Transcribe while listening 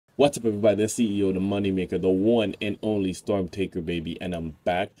What's up, everybody? The CEO, the moneymaker, the one and only Storm Taker, baby, and I'm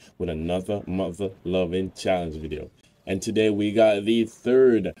back with another mother-loving challenge video. And today we got the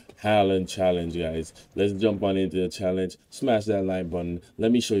third Haaland challenge, guys. Let's jump on into the challenge. Smash that like button.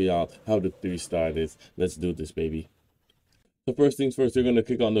 Let me show y'all how the 3-star is. Let's do this, baby. So first things first, we're going to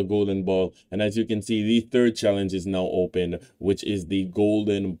click on the golden ball. And as you can see, the third challenge is now open, which is the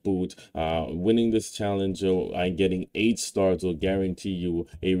golden boot. Winning this challenge and getting 8 stars will guarantee you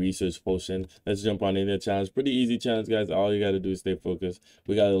a research potion. Let's jump on into the challenge. Pretty easy challenge, guys. All you got to do is stay focused.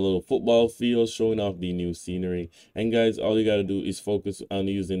 We got a little football field showing off the new scenery. And guys, all you got to do is focus on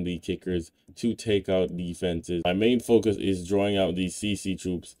using the kickers to take out defenses. My main focus is drawing out the CC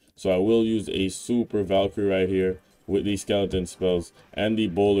troops. So I will use a super Valkyrie right here with the skeleton spells and the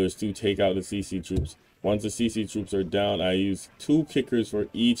bowlers to take out the CC troops. Once the CC troops are down, I use 2 kickers for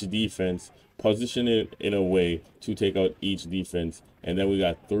each defense, position it in a way to take out each defense. And then we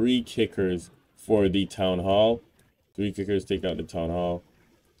got 3 kickers for the town hall. 3 kickers take out the town hall.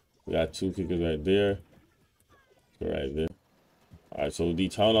 We got 2 kickers right there. Right there. Alright, so the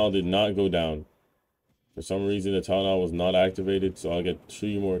town hall did not go down. For some reason, the town hall was not activated, so I'll get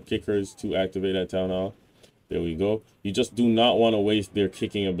 3 more kickers to activate that town hall. There we go. You just do not want to waste their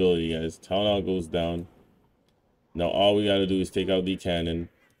kicking ability, guys. Town hall goes down. Now all we got to do is take out the cannon.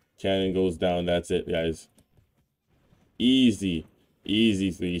 Cannon goes down. That's it, guys. Easy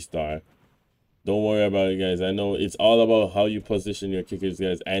 3-star. Don't worry about it, guys. I know it's all about how you position your kickers,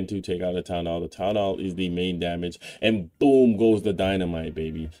 guys, and to take out the town hall. The town hall is the main damage. And boom goes the dynamite,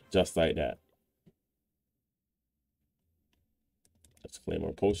 baby. Just like that. Let's claim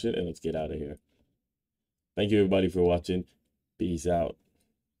our potion and let's get out of here. Thank you, everybody, for watching. Peace out.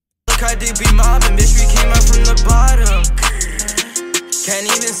 Look, I did be mobbing, bitch, we came up from the bottom. Can't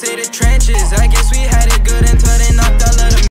even say the trenches. I guess we had it good until they knocked out.